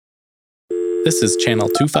This is Channel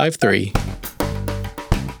 253.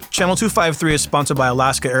 Channel 253 is sponsored by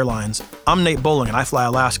Alaska Airlines. I'm Nate Bowling and I fly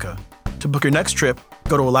Alaska. To book your next trip,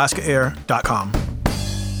 go to alaskaair.com.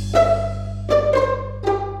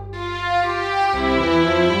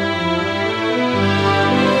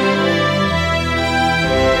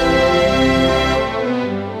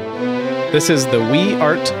 This is the We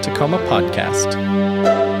Art Tacoma podcast.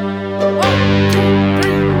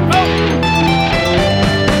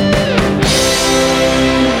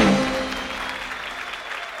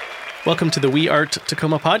 Welcome to the We Art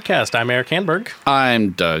Tacoma podcast. I'm Eric Hanberg. I'm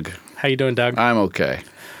Doug. How you doing, Doug? I'm okay.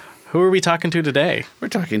 Who are we talking to today? We're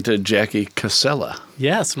talking to Jackie Casella.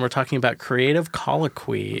 Yes, and we're talking about Creative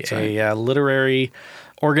Colloquy, a literary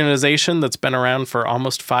organization that's been around for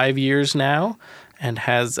almost 5 years now and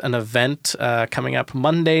has an event coming up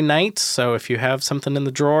Monday night. So if you have something in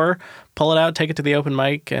the drawer, pull it out, take it to the open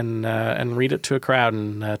mic, and read it to a crowd,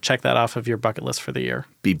 and check that off of your bucket list for the year.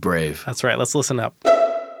 Be brave. That's right. Let's listen up.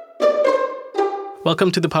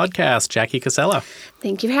 Welcome to the podcast, Jackie Casella.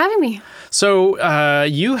 Thank you for having me. So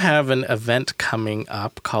you have an event coming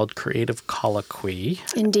up called Creative Colloquy.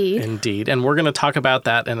 Indeed. And we're going to talk about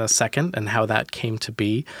that in a second and how that came to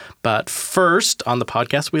be. But first, on the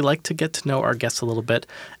podcast, we like to get to know our guests a little bit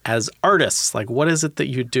as artists. Like, what is it that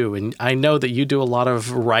you do? And I know that you do a lot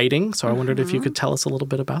of writing, so I wondered if you could tell us a little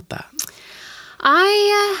bit about that.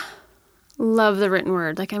 I love the written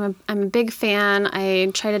word. Like, I'm a big fan. I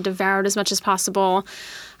try to devour it as much as possible.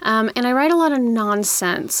 And I write a lot of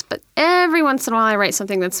nonsense, but every once in a while I write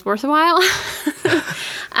something that's worth a while.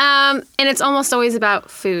 And it's almost always about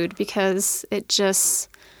food because it just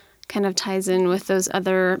kind of ties in with those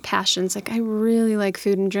other passions. Like, I really like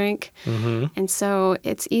food and drink. Mm-hmm. And so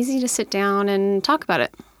it's easy to sit down and talk about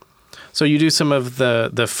it. So you do some of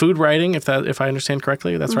the food writing, if I understand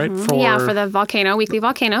correctly. That's right? For the Volcano, Weekly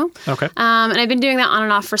Volcano. Okay. And I've been doing that on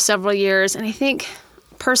and off for several years. And I think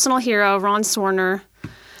personal hero, Ron Swarner.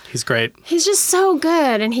 He's great. He's just so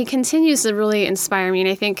good. And he continues to really inspire me. And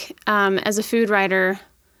I think as a food writer,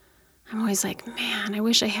 I'm always like, man, I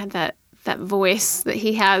wish I had that voice that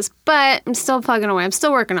he has. But I'm still plugging away. I'm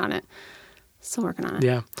still working on it.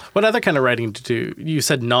 Yeah. What other kind of writing do you do? You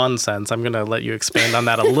said nonsense. I'm going to let you expand on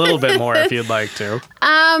that a little bit more if you'd like to.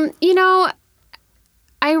 I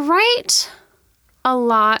write a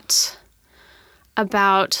lot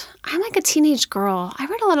about, I'm like a teenage girl. I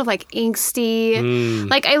write a lot of like angsty,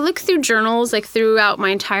 like I look through journals like throughout my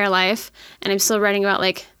entire life and I'm still writing about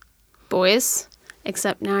like boys,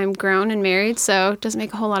 except now I'm grown and married, so it doesn't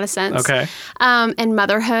make a whole lot of sense. Okay. And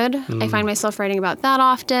motherhood. I find myself writing about that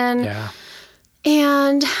often. Yeah.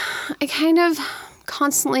 And I kind of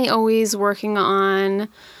constantly always working on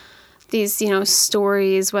these,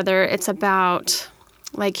 stories, whether it's about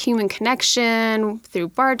like human connection through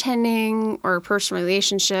bartending or personal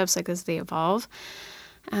relationships, like as they evolve.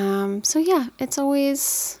 It's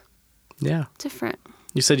always different.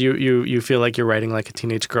 You said you feel like you're writing like a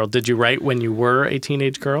teenage girl. Did you write when you were a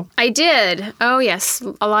teenage girl? I did. Oh, yes.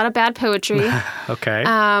 A lot of bad poetry. Okay.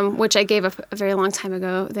 Which I gave up a very long time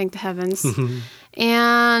ago, thank the heavens.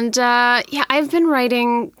 And, I've been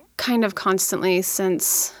writing kind of constantly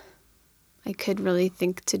since I could really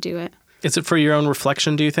think to do it. Is it for your own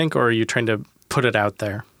reflection, do you think, or are you trying to put it out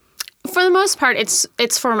there? For the most part, it's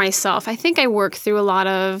for myself. I think I work through a lot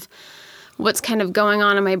of what's kind of going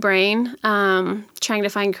on in my brain, trying to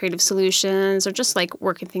find creative solutions or just like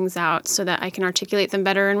working things out so that I can articulate them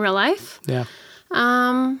better in real life. Yeah.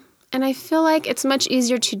 And I feel like it's much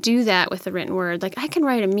easier to do that with the written word. Like I can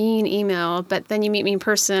write a mean email, but then you meet me in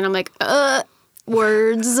person, I'm like,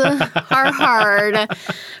 words are hard,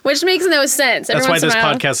 which makes no sense. That's why this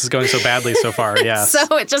podcast is going so badly so far, yes.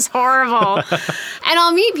 So it's just horrible. And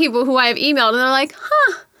I'll meet people who I've emailed and they're like,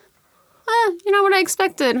 not what I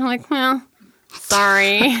expected. I'm like, well,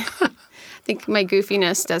 sorry. I think my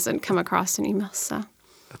goofiness doesn't come across in emails, so.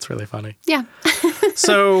 That's really funny. Yeah.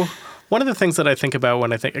 So one of the things that I think about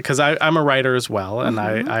when I think, because I'm a writer as well, and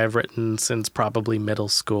I have written since probably middle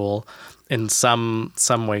school in some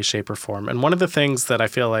way, shape, or form. And one of the things that I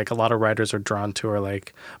feel like a lot of writers are drawn to are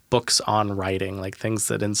like books on writing, like things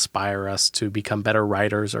that inspire us to become better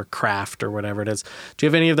writers or craft or whatever it is. Do you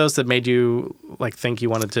have any of those that made you like think you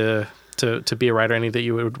wanted to be a writer? Any that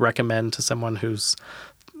you would recommend to someone who's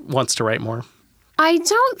wants to write more? I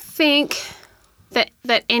don't think that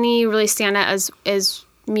any really stand out as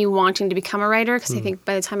me wanting to become a writer, because I think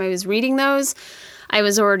by the time I was reading those, I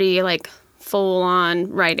was already like full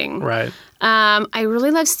on writing. Right. I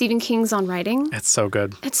really love Stephen King's On Writing. It's so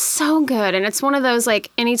good. It's so good. And it's one of those,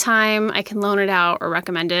 like, anytime I can loan it out or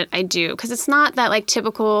recommend it, I do. Because it's not that, like,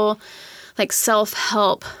 typical, like,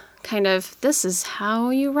 self-help kind of, this is how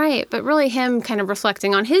you write, but really him kind of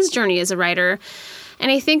reflecting on his journey as a writer.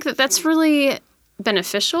 And I think that that's really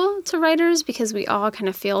beneficial to writers because we all kind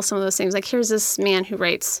of feel some of those things. Like, here's this man who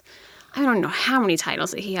writes, I don't know how many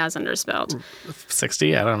titles that he has under his belt.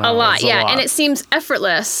 60? I don't know. A lot, It's yeah. lot. And it seems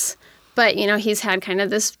effortless, but, you know, he's had kind of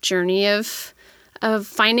this journey of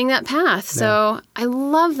finding that path. So I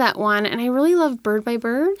love that one. And I really love Bird by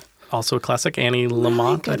Bird. Also a classic, Annie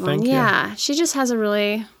Lamont, I Good think. one. Yeah. She just has a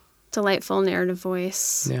really delightful narrative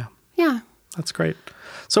voice. Yeah. Yeah. That's great.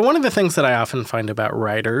 So one of the things that I often find about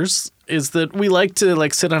writers is that we like to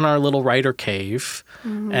like sit on our little writer cave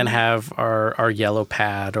and have our yellow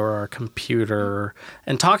pad or our computer,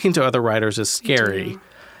 and talking to other writers is scary.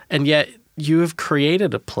 And yet you have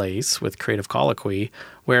created a place with Creative Colloquy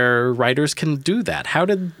where writers can do that. How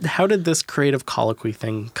did this Creative Colloquy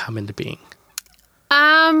thing come into being?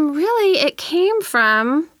 Really, it came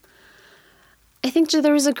from, I think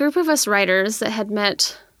there was a group of us writers that had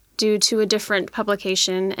met due to a different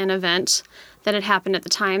publication and event that had happened at the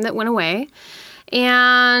time that went away.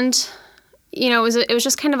 And, you know, it was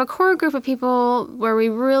just kind of a core group of people where we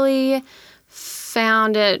really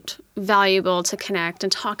found it valuable to connect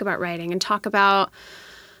and talk about writing and talk about,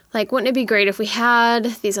 like, wouldn't it be great if we had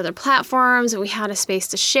these other platforms, if we had a space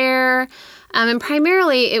to share? And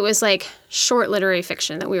primarily it was like short literary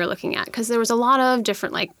fiction that we were looking at, because there was a lot of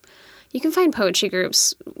different, like, you can find poetry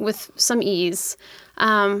groups with some ease,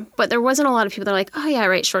 but there wasn't a lot of people that are like, oh yeah, I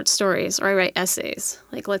write short stories or I write essays.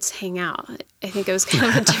 Like, let's hang out. I think it was kind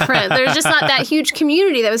of a different, there's just not that huge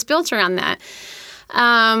community that was built around that.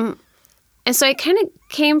 And so it kind of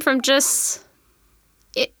came from just,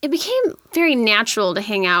 it became very natural to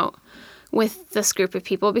hang out with this group of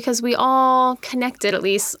people because we all connected, at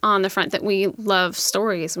least on the front, that we love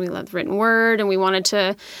stories and we love written word, and we wanted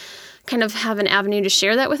to kind of have an avenue to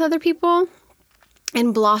share that with other people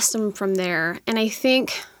and blossom from there. And I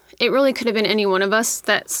think it really could have been any one of us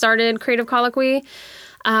that started Creative Colloquy.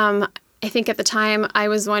 I think at the time I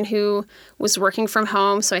was one who was working from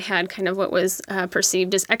home, so I had kind of what was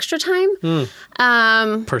perceived as extra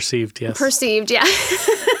time. Perceived, yes. Perceived, yeah.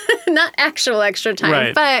 Not actual extra time.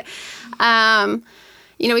 Right. But,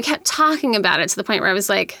 you know, we kept talking about it to the point where I was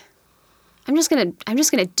like, I'm just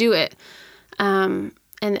gonna do it. And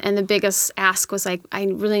the biggest ask was like, I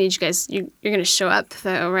really need you guys, you're going to show up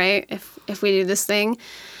though, right? If we do this thing.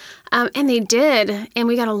 And they did. And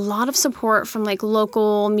we got a lot of support from like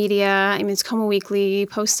local media. I mean, it's Tacoma Weekly,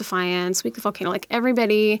 Post Defiance, Weekly Volcano, like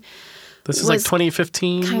everybody. This is like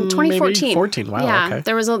 2015, 2014. maybe? 14, wow, yeah, okay.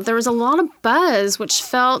 There was a lot of buzz, which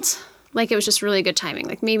felt like it was just really good timing.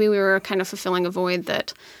 Like maybe we were kind of fulfilling a void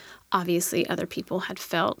that obviously other people had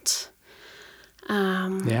felt.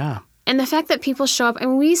 Yeah. And the fact that people show up,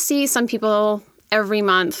 and we see some people every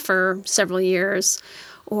month for several years,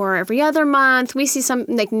 or every other month. We see some,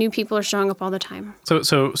 like, new people are showing up all the time.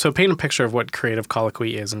 So paint a picture of what Creative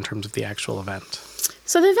Colloquy is in terms of the actual event.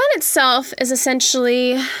 So the event itself is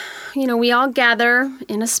essentially, you know, we all gather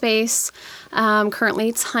in a space. Currently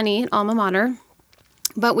it's Honey at Alma Mater.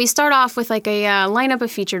 But we start off with like a lineup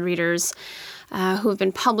of featured readers who have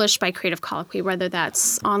been published by Creative Colloquy, whether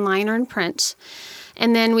that's online or in print.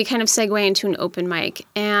 And then we kind of segue into an open mic.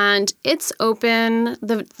 And it's open.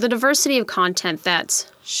 The diversity of content that's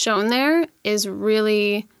shown there is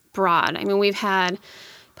really broad. I mean, we've had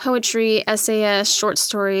poetry, essayists, short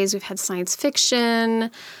stories. We've had science fiction,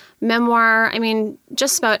 memoir. I mean,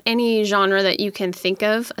 just about any genre that you can think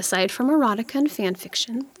of, aside from erotica and fan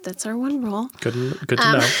fiction. That's our one rule. Good to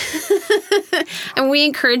know. And we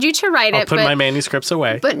encourage you to write I'll it. put my manuscripts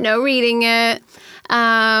away. But no reading it.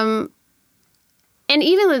 And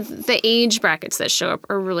even the age brackets that show up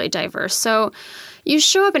are really diverse. So you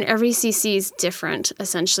show up and every CC is different,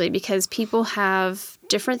 essentially, because people have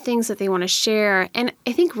different things that they want to share. And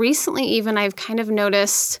I think recently even I've kind of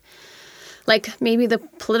noticed, like, maybe the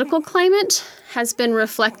political climate has been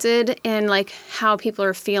reflected in, like, how people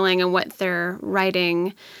are feeling and what they're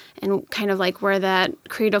writing and kind of, like, where that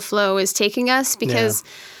creative flow is taking us. Because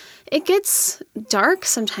it gets dark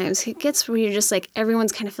sometimes. It gets where you're just, like,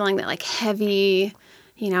 everyone's kind of feeling that, like, heavy,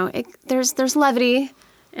 you know, there's levity.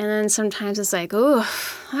 And then sometimes it's like, oh,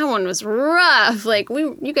 that one was rough. Like,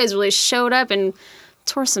 you guys really showed up and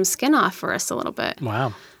tore some skin off for us a little bit.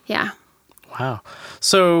 Wow. Yeah. Wow.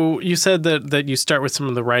 So you said that you start with some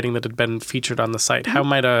of the writing that had been featured on the site. How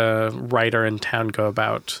might a writer in town go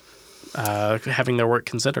about having their work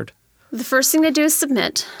considered? The first thing to do is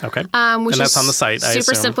submit. Okay. Which and that's is on the site, I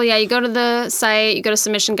super assume. simple. Yeah, you go to the site, you go to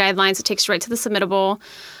submission guidelines. It takes you right to the submittable.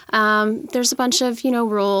 There's a bunch of,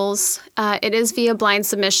 rules. It is via blind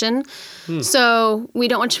submission. So we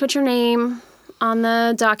don't want you to put your name on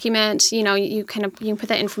the document. You know, you can put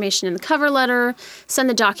that information in the cover letter, send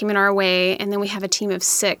the document our way, and then we have a team of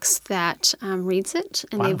 6 that reads it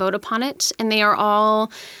and they vote upon it. And they are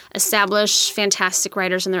all established, fantastic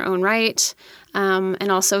writers in their own right.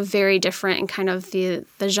 And also very different in kind of the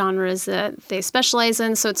genres that they specialize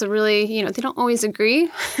in. So it's a really, you know, they don't always agree,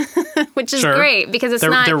 which is great because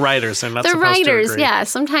they're writers. They're not they're supposed writers, to agree. yeah.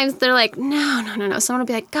 Sometimes they're like, no. Someone will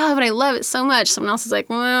be like, God, but I love it so much. Someone else is like,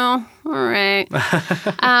 well, all right.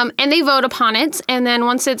 And they vote upon it. And then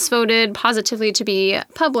once it's voted positively to be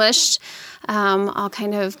published, I'll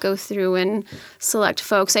kind of go through and select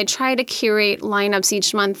folks. I try to curate lineups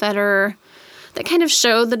each month that kind of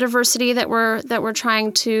show the diversity that we're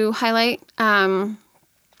trying to highlight.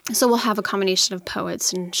 So we'll have a combination of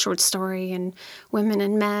poets and short story and women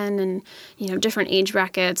and men and, you know, different age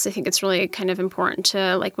brackets. I think it's really kind of important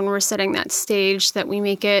to, like, when we're setting that stage, that we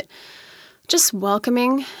make it just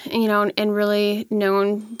welcoming, you know, and really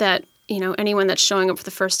known that, you know, anyone that's showing up for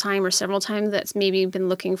the first time or several times that's maybe been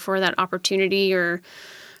looking for that opportunity or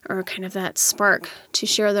kind of that spark to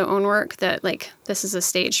share their own work, that, like, this is a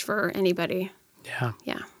stage for anybody. Yeah.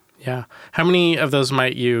 Yeah. Yeah. How many of those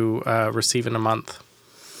might you receive in a month?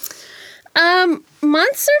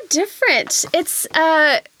 Months are different. It's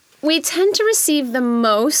we tend to receive the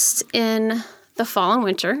most in the fall and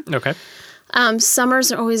winter. Okay.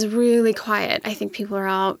 Summers are always really quiet. I think people are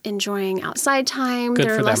out enjoying outside time. Good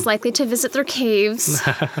They're for less them. likely to visit their caves,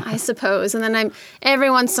 I suppose. And then every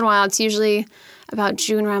once in a while, it's usually about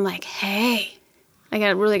June where I'm like, hey, I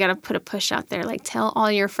really got to put a push out there, like, tell all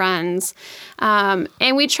your friends.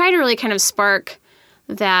 And we try to really kind of spark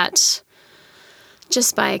that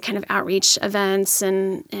just by kind of outreach events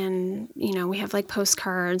and you know, we have like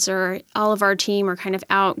postcards, or all of our team are kind of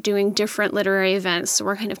out doing different literary events. So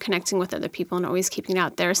we're kind of connecting with other people and always keeping it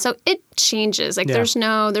out there. So it changes. Like, there's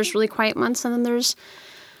really quiet months, and then there's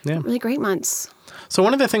really great months. So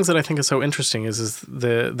one of the things that I think is so interesting is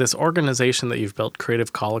this organization that you've built,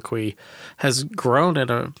 Creative Colloquy, has grown in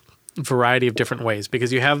a variety of different ways,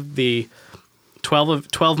 because you have the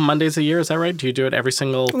 12 Mondays a year. Is that right? Do you do it every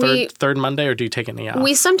single third Monday, or do you take any off?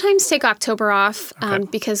 We sometimes take October off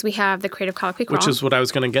because we have the Creative Colloquy Crawl. Which is what I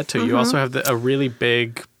was going to get to. Mm-hmm. You also have a really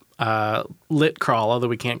big lit crawl, although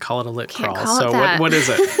we can't call it a lit crawl. So what is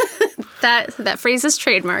it? That phrase is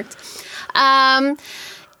trademarked.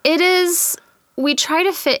 It is. We try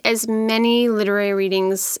to fit as many literary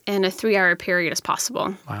readings in a 3-hour period as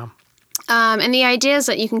possible. Wow. And the idea is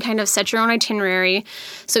that you can kind of set your own itinerary.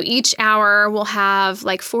 So each hour will have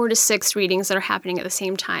like 4 to 6 readings that are happening at the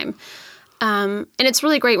same time. And it's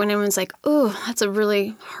really great when everyone's like, oh, that's a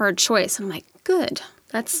really hard choice. I'm like, good.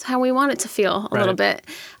 That's how we want it to feel a little bit.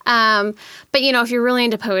 But, you know, if you're really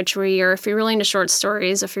into poetry, or if you're really into short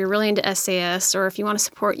stories, if you're really into essayists, or if you want to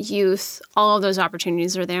support youth, all of those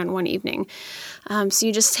opportunities are there in one evening. So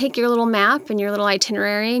you just take your little map and your little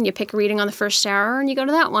itinerary, and you pick a reading on the first hour, and you go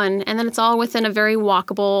to that one. And then it's all within a very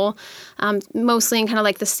walkable, mostly in kind of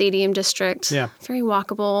like the Stadium District. Yeah. Very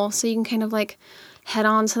walkable. So you can kind of like head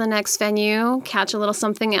on to the next venue, catch a little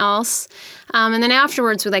something else. And then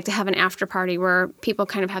afterwards, we like to have an after party where people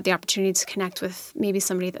kind of have the opportunity to connect with maybe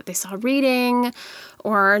somebody that they saw reading,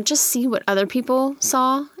 or just see what other people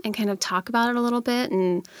saw and kind of talk about it a little bit.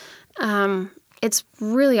 And it's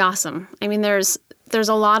really awesome. I mean, there's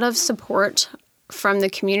a lot of support from the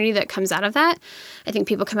community that comes out of that. I think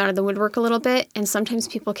people come out of the woodwork a little bit, and sometimes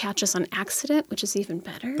people catch us on accident, which is even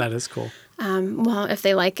better. That is cool. Well, if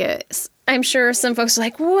they like it. I'm sure some folks are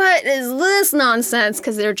like, what is this nonsense?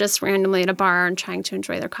 Because they're just randomly at a bar and trying to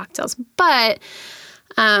enjoy their cocktails. But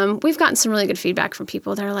we've gotten some really good feedback from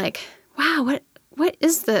people that are like, wow, what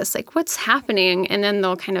is this? Like, what's happening? And then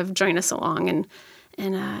they'll kind of join us along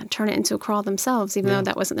and turn it into a crawl themselves, even though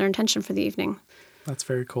that wasn't their intention for the evening. That's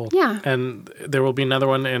very cool. Yeah. And there will be another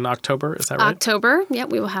one in October, is that right? October, yeah,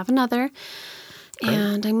 we will have another. Great.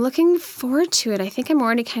 And I'm looking forward to it. I think I'm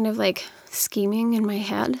already kind of like scheming in my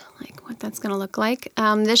head, like what that's going to look like.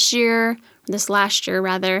 This last year, we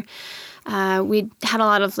had a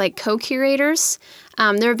lot of like co-curators.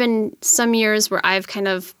 There have been some years where I've kind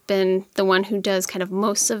of been the one who does kind of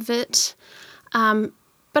most of it.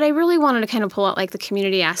 But I really wanted to kind of pull out like the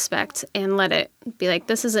community aspect and let it be like,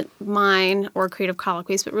 this isn't mine or Creative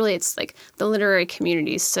Colloquies, but really it's like the literary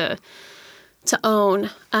communities to own.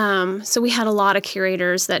 So we had a lot of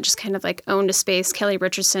curators that just kind of like owned a space. Kelly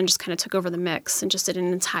Richardson just kind of took over the mix and just did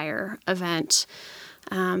an entire event.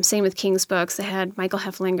 Same with King's Books. They had Michael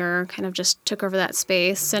Heflinger kind of just took over that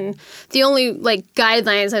space. And the only like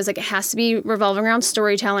guidelines, I was like, it has to be revolving around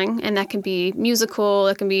storytelling, and that can be musical.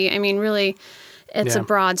 It can be, I mean, really, it's a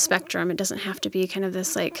broad spectrum. It doesn't have to be kind of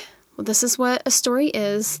this like this is what a story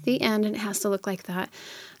is, the end, and it has to look like that.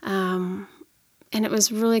 And it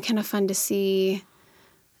was really kind of fun to see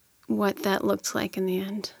what that looked like in the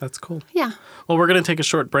end. That's cool. Yeah. Well, we're going to take a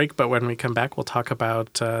short break, but when we come back, we'll talk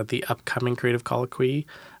about the upcoming Creative Colloquy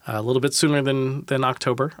a little bit sooner than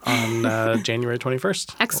October on January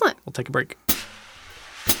 21st. Excellent. We'll take a break.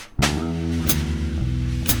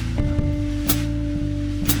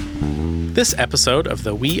 This episode of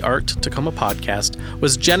the We Art Tacoma podcast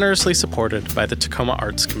was generously supported by the Tacoma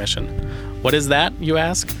Arts Commission. What is that, you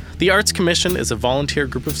ask? The Arts Commission is a volunteer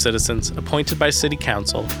group of citizens appointed by City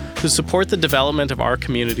Council who support the development of our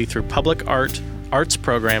community through public art, arts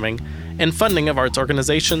programming, and funding of arts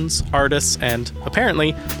organizations, artists, and,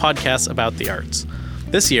 apparently, podcasts about the arts.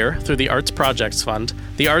 This year, through the Arts Projects Fund,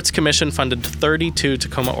 the Arts Commission funded 32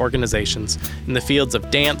 Tacoma organizations in the fields of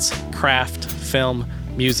dance, craft, film,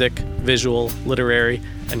 music, visual, literary,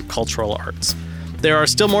 and cultural arts. There are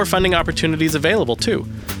still more funding opportunities available, too.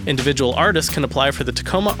 Individual artists can apply for the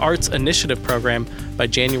Tacoma Arts Initiative Program by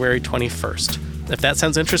January 21st. If that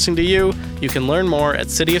sounds interesting to you, you can learn more at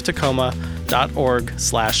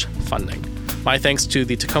cityoftacoma.org/funding. My thanks to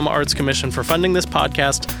the Tacoma Arts Commission for funding this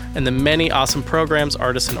podcast and the many awesome programs,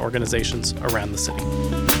 artists, and organizations around the city.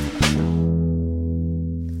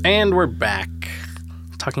 And we're back.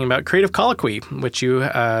 Talking about Creative Colloquy, which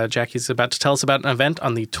Jackie's about to tell us about an event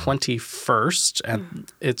on the 21st.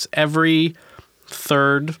 And it's every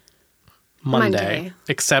third Monday,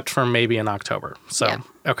 except for maybe in October. So, yeah.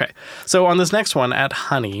 Okay. So on this next one at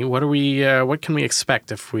Honey, what can we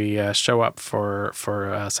expect if we show up for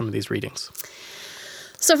some of these readings?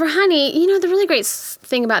 So for Honey, the really great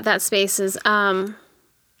thing about that space is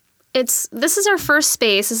this is our first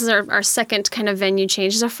space. This is our second kind of venue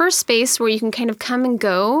change. It's our first space where you can kind of come and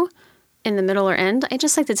go in the middle or end. I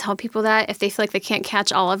just like to tell people that if they feel like they can't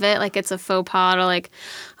catch all of it, like it's a faux pas, or like,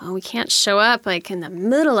 oh, we can't show up like in the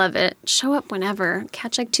middle of it. Show up whenever.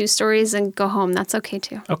 Catch like 2 stories and go home. That's okay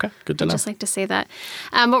too. Okay, good to know. I just like to say that.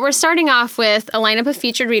 But we're starting off with a lineup of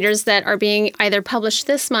featured readers that are being either published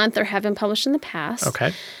this month or have been published in the past.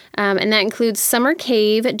 Okay. And that includes Summer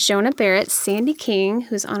Cave, Jonah Barrett, Sandy King,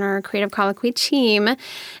 who's on our Creative Colloquy team,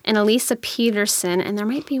 and Elisa Peterson. And there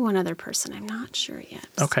might be one other person. I'm not sure yet.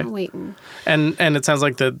 Okay. I'm waiting. And it sounds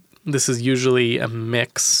like this is usually a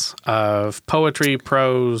mix of poetry,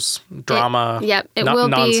 prose, drama. It will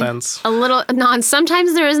nonsense. Be a little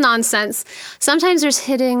Sometimes there is nonsense. Sometimes there's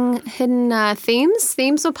hidden themes.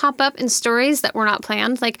 Themes will pop up in stories that were not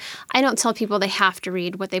planned. Like, I don't tell people they have to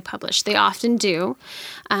read what they publish. They often do.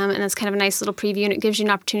 And that's kind of a nice little preview, and it gives you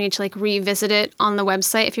an opportunity to like revisit it on the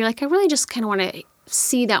website if you're like, I really just kind of want to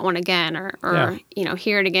see that one again or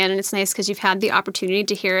hear it again. And it's nice because you've had the opportunity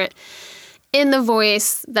to hear it in the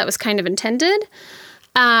voice that was kind of intended.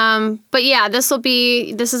 But yeah, this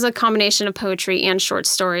is a combination of poetry and short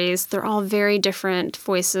stories. They're all very different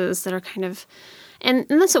voices that are kind of, and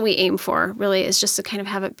that's what we aim for, really, is just to kind of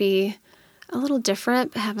have it be a little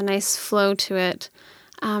different, have a nice flow to it.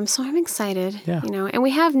 So I'm excited, and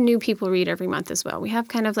we have new people read every month as well. We have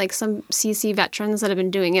kind of like some CC veterans that have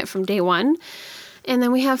been doing it from day one. And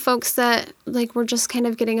then we have folks that like we're just kind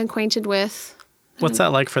of getting acquainted with. What's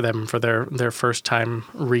that like for them, for their first time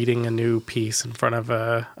reading a new piece in front of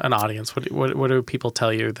an audience? What do people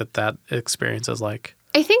tell you that experience is like?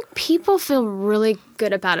 I think people feel really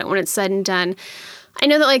good about it when it's said and done. I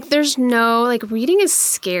know that like there's no, like reading is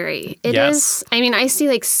scary. It is. I mean, I see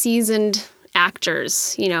like seasoned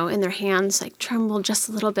actors, and their hands like tremble just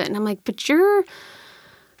a little bit. And I'm like, but you're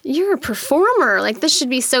a performer. Like, this should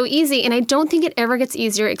be so easy. And I don't think it ever gets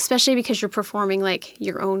easier, especially because you're performing like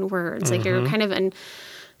your own words. Like you're kind of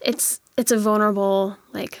it's a vulnerable,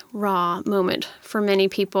 like raw moment for many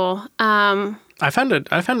people. I found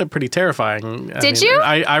it pretty terrifying. Did you?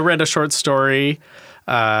 I read a short story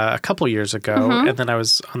a couple years ago, and then I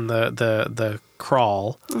was on the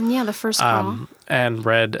crawl. Yeah, the first crawl. And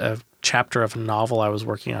read a chapter of a novel I was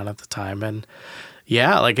working on at the time, and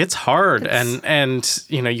yeah, like it's hard, and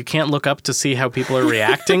you can't look up to see how people are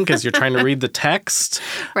reacting because you're trying to read the text.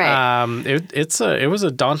 Right. It was a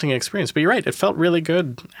daunting experience, but you're right. It felt really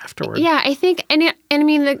good afterward. Yeah, I think, and I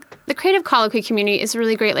mean the Creative Colloquy community is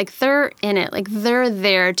really great. Like they're in it, like they're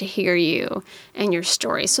there to hear you and your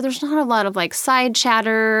story. So there's not a lot of like side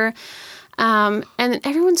chatter, and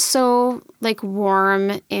everyone's so like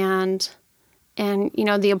warm and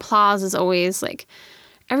the applause is always like.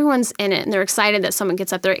 Everyone's in it, and they're excited that someone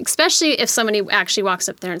gets up there, especially if somebody actually walks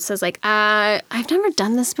up there and says, like, I've never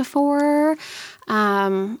done this before,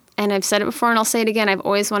 and I've said it before, and I'll say it again. I've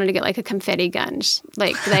always wanted to get, like, a confetti gun,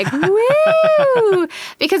 like woo!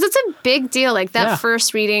 Because it's a big deal. Like, that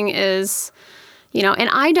first reading is, And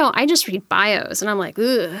I just read bios and I'm like,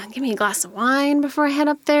 ugh, give me a glass of wine before I head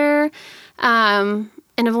up there. And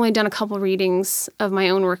I've only done a couple readings of my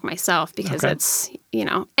own work myself because it's,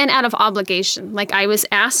 and out of obligation. Like I was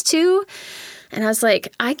asked to, and I was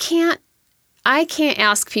like, I can't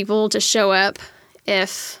ask people to show up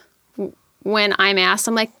when I'm asked,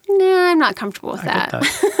 I'm like, nah, I'm not comfortable with that.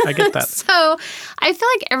 I get that. So I feel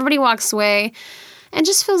like everybody walks away and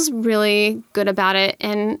just feels really good about it.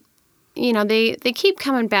 And, they keep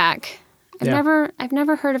coming back. I've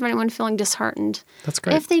never heard of anyone feeling disheartened. That's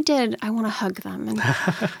great. If they did, I want to hug them and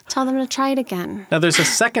tell them to try it again. Now, there's a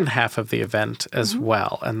second half of the event as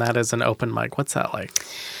well, and that is an open mic. What's that like?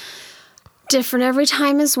 Different every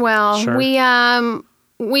time as well. Sure.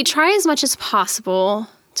 We try as much as possible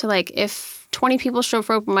to, like, if 20 people show up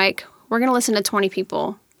for open mic, we're going to listen to 20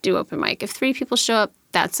 people do open mic. If 3 people show up,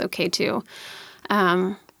 that's okay too.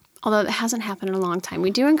 Although that hasn't happened in a long time.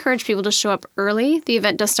 We do encourage people to show up early. The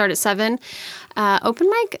event does start at 7. Open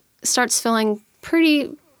mic starts filling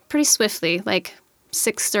pretty swiftly. Like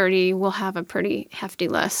 6:30, we'll have a pretty hefty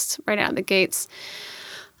list right out of the gates.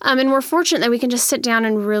 And we're fortunate that we can just sit down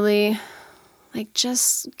and really, like,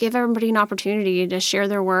 just give everybody an opportunity to share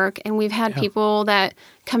their work. And we've had people that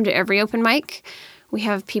come to every open mic. We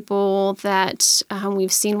have people that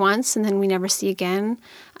we've seen once and then we never see again,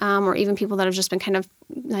 or even people that have just been kind of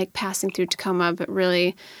like passing through Tacoma, but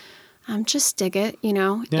really just dig it,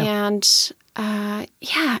 Yeah. And I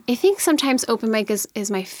think sometimes open mic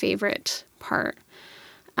is my favorite part.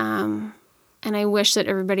 And I wish that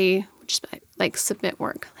everybody would just like submit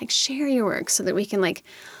work, like share your work so that we can like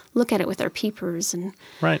look at it with our peepers and,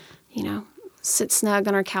 right. Sit snug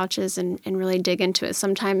on our couches and really dig into it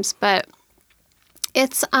sometimes. But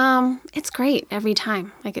it's great every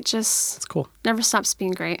time. Like it's cool. Never stops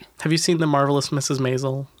being great. Have you seen The Marvelous Mrs.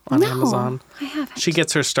 Maisel on Amazon? I haven't. She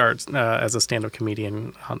gets her start as a stand-up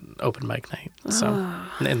comedian on open mic night. So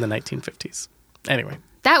in the 1950s. Anyway,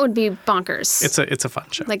 that would be bonkers. It's a fun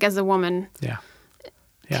show. Like as a woman,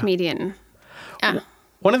 comedian. Yeah.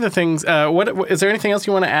 One of the things. What is there anything else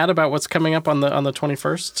you want to add about what's coming up on the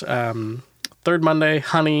 21st? Third Monday,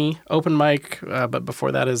 Honey, open mic, but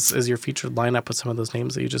before that is your featured lineup with some of those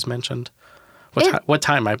names that you just mentioned. What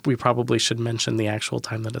time? We probably should mention the actual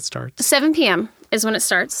time that it starts. 7 p.m. is when it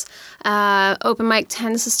starts. Open mic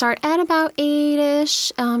tends to start at about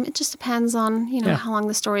 8-ish. It just depends on how long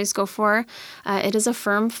the stories go for. It is a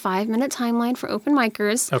firm 5-minute timeline for open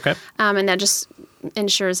micers. Okay. And that just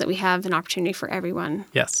ensures that we have an opportunity for everyone.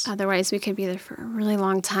 Yes. Otherwise, we could be there for a really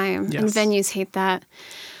long time. Yes. And venues hate that.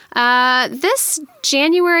 This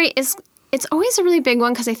January it's always a really big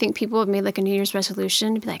one because I think people have made like a New Year's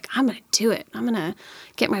resolution to be like, I'm going to do it. I'm going to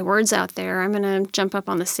get my words out there. I'm going to jump up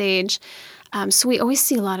on the stage. So we always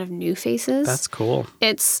see a lot of new faces. That's cool.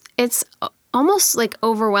 It's almost like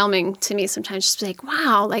overwhelming to me sometimes just to be like,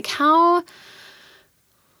 wow, like how,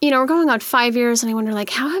 we're going on 5 years and I wonder like,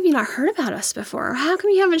 how have you not heard about us before? Or how come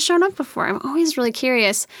you haven't shown up before? I'm always really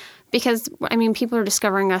curious because, people are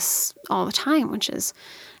discovering us all the time, which is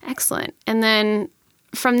excellent. And then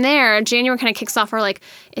from there, January kind of kicks off our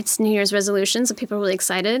it's New Year's resolutions, so people are really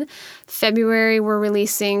excited. February, we're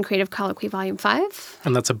releasing Creative Colloquy Volume 5.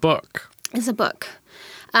 And that's a book. It's a book.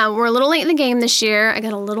 We're a little late in the game this year. I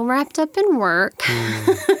got a little wrapped up in work.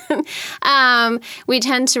 We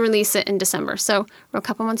tend to release it in December, so we're a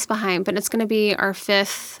couple months behind. But it's going to be our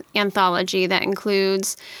 5th anthology that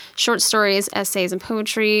includes short stories, essays, and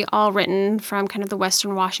poetry, all written from kind of the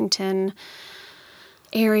Western Washington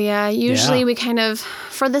area. Usually we kind of,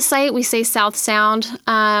 for the site, we say South Sound.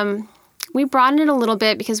 We broaden it a little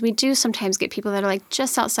bit because we do sometimes get people that are like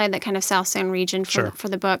just outside that kind of South Sound region for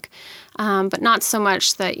the book, but not so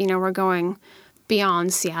much that, we're going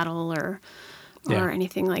beyond Seattle or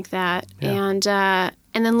anything like that. Yeah.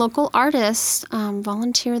 And then local artists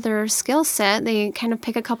volunteer their skill set. They kind of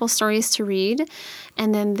pick a couple stories to read,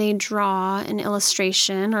 and then they draw an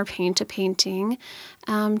illustration or paint a painting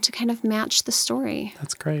to kind of match the story.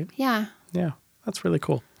 That's great. Yeah. Yeah, that's really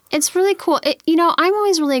cool. It's really cool. I'm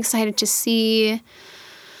always really excited to see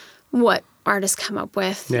what artists come up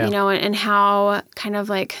with, and how kind of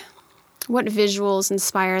like what visuals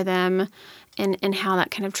inspire them and how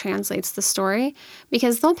that kind of translates the story.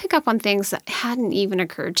 Because they'll pick up on things that hadn't even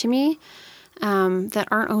occurred to me that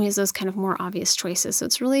aren't always those kind of more obvious choices. So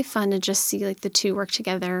it's really fun to just see like the two work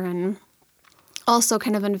together and also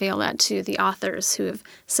kind of unveil that to the authors who have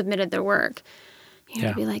submitted their work.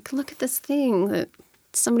 Be like, look at this thing that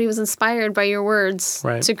somebody was inspired by your words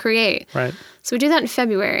to create. Right. So we do that in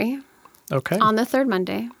February. Okay. On the 3rd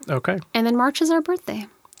Monday. Okay. And then March is our birthday.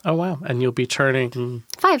 Oh, wow. And you'll be turning...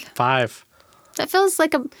 5. 5. That feels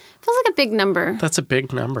like a big number. That's a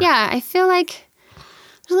big number. Yeah, I feel like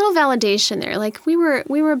there's a little validation there. Like we were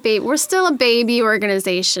a baby. We're still a baby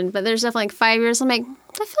organization, but there's definitely like 5 years. I'm like,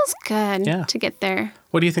 that feels good to get there.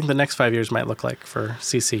 What do you think the next 5 years might look like for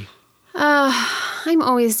CC? I'm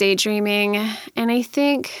always daydreaming. And I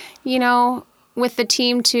think, with the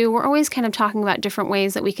team too, we're always kind of talking about different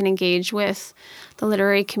ways that we can engage with the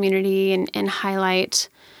literary community and highlight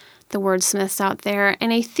the wordsmiths out there.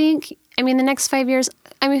 And I think, the next 5 years,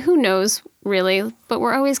 who knows really, but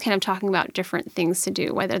we're always kind of talking about different things to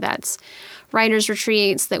do, whether that's writers'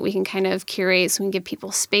 retreats that we can kind of curate so we can give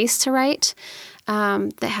people space to write,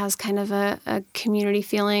 that has kind of a community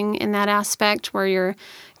feeling in that aspect where you're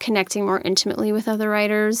connecting more intimately with other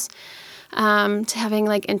writers. To having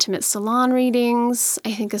like intimate salon readings,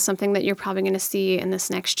 I think is something that you're probably going to see in this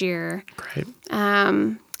next year. Great.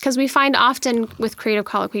 Because we find often with Creative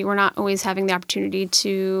Colloquy, we're not always having the opportunity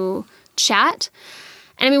to chat.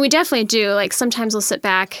 And we definitely do. Like sometimes we'll sit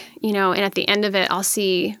back, and at the end of it, I'll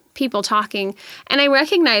see people talking. And I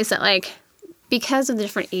recognize that like, because of the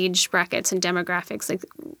different age brackets and demographics, like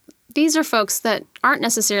these are folks that aren't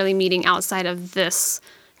necessarily meeting outside of this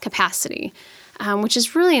capacity, which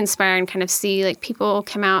is really inspiring to kind of see like people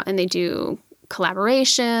come out and they do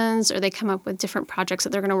collaborations or they come up with different projects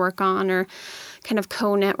that they're going to work on or kind of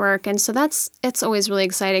co-network. And so it's always really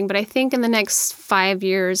exciting. But I think in the next 5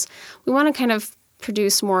 years, we want to kind of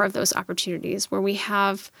produce more of those opportunities where we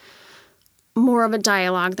have more of a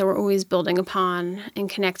dialogue that we're always building upon and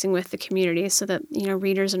connecting with the community so that,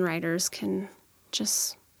 readers and writers can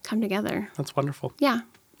just come together. That's wonderful. Yeah.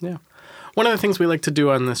 Yeah. One of the things we like to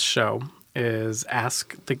do on this show is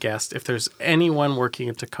ask the guest if there's anyone working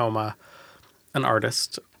in Tacoma, an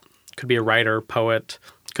artist, could be a writer, poet,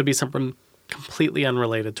 could be someone completely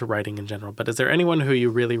unrelated to writing in general, but is there anyone who you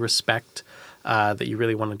really respect that you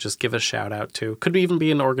really want to just give a shout out to? Could even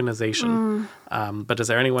be an organization. But is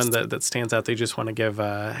there anyone that stands out that you just want to give,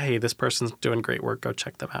 hey, this person's doing great work, go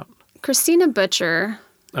check them out? Christina Butcher.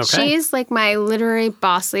 Okay. She's like my literary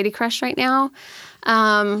boss lady crush right now.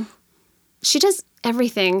 She does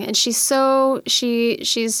everything. And she's working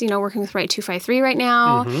with Write 253 right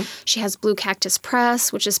now. Mm-hmm. She has Blue Cactus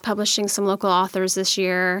Press, which is publishing some local authors this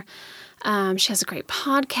year. She has a great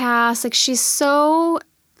podcast. Like she's so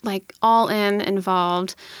like all in,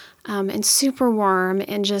 involved, and super warm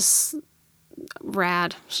and just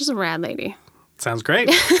rad. She's a rad lady. Sounds great.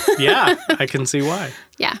 Yeah, I can see why.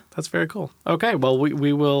 Yeah. That's very cool. Okay, well,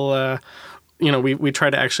 we will, we try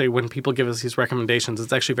to actually, when people give us these recommendations,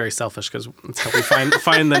 it's actually very selfish because it's how we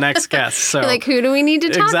find the next guest. So like, who do we need to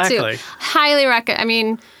talk exactly. to? Highly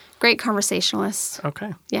recommend. Great conversationalist.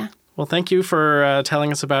 Okay. Yeah. Well, thank you for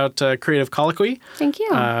telling us about Creative Colloquy. Thank you.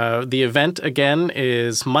 The event, again,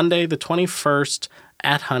 is Monday the 21st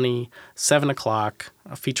at Honey, 7 o'clock,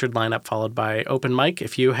 a featured lineup followed by open mic.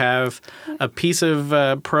 If you have a piece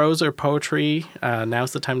of prose or poetry,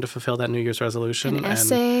 now's the time to fulfill that New Year's resolution. An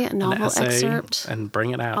essay, a novel excerpt. And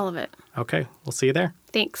bring it out. All of it. Okay, we'll see you there.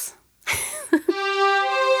 Thanks.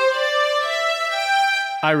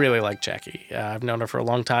 I really like Jackie. I've known her for a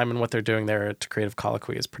long time, and what they're doing there at Creative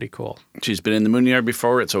Colloquy is pretty cool. She's been in the Moonyard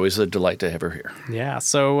before. It's always a delight to have her here. Yeah.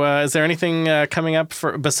 So is there anything coming up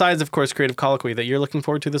besides, of course, Creative Colloquy that you're looking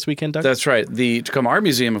forward to this weekend, Doug? That's right. The Tacoma Art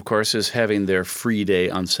Museum, of course, is having their free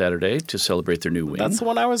day on Saturday to celebrate their new wing. That's the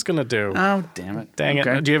one I was going to do. Oh, damn it. Dang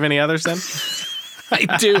it. Do you have any others then?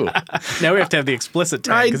 I do. Now we have to have the explicit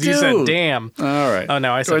tag because you said damn. All right. Oh,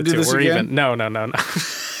 no, I said it too. We're again? even. No.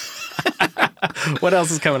 What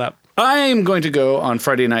else is coming up? I'm going to go on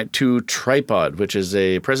Friday night to Tripod, which is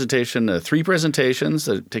a presentation, 3 presentations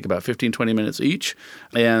that take about 15, 20 minutes each.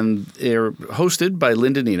 And they're hosted by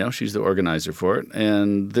Linda Nino. She's the organizer for it.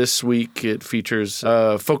 And this week it features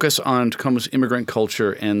a focus on Tacoma's immigrant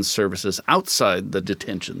culture and services outside the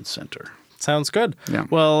detention center. Sounds good. Yeah.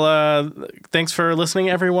 Well, thanks for listening,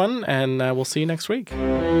 everyone, and we'll see you next week.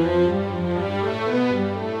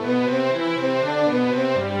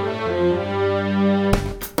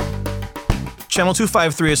 Channel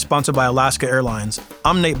 253 is sponsored by Alaska Airlines.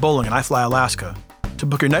 I'm Nate Bowling, and I fly Alaska. To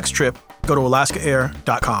book your next trip, go to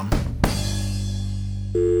alaskaair.com.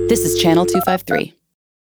 This is Channel 253.